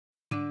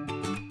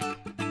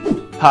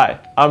Hi,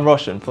 I'm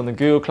Roshan from the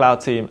Google Cloud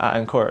team at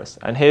Ancoris,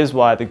 and here's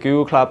why the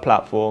Google Cloud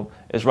Platform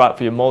is right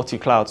for your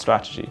multi-cloud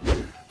strategy.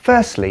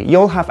 Firstly,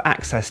 you'll have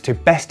access to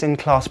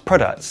best-in-class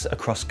products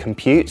across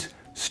compute,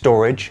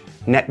 storage,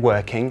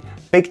 networking,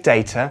 big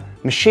data,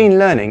 machine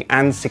learning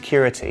and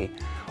security,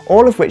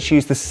 all of which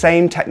use the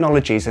same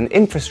technologies and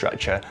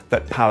infrastructure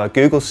that power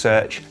Google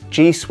Search,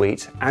 G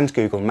Suite and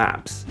Google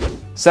Maps.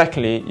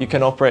 Secondly, you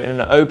can operate in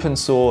an open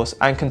source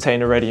and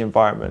container-ready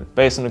environment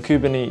based on the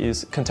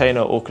Kubernetes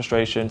container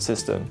orchestration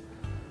system,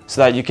 so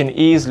that you can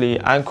easily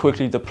and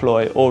quickly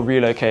deploy or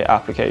relocate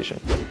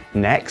applications.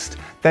 Next,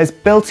 there's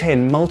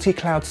built-in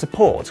multi-cloud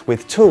support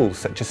with tools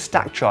such as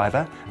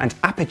Stackdriver and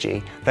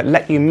Apigee that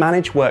let you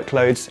manage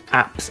workloads,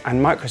 apps and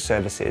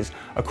microservices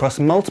across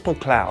multiple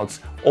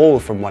clouds, all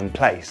from one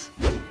place.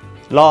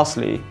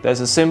 Lastly, there's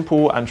a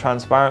simple and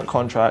transparent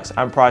contracts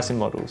and pricing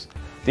models.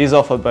 These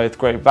offer both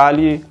great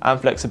value and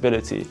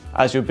flexibility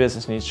as your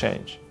business needs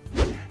change.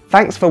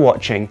 Thanks for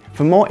watching.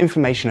 For more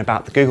information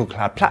about the Google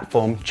Cloud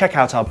Platform, check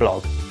out our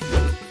blog.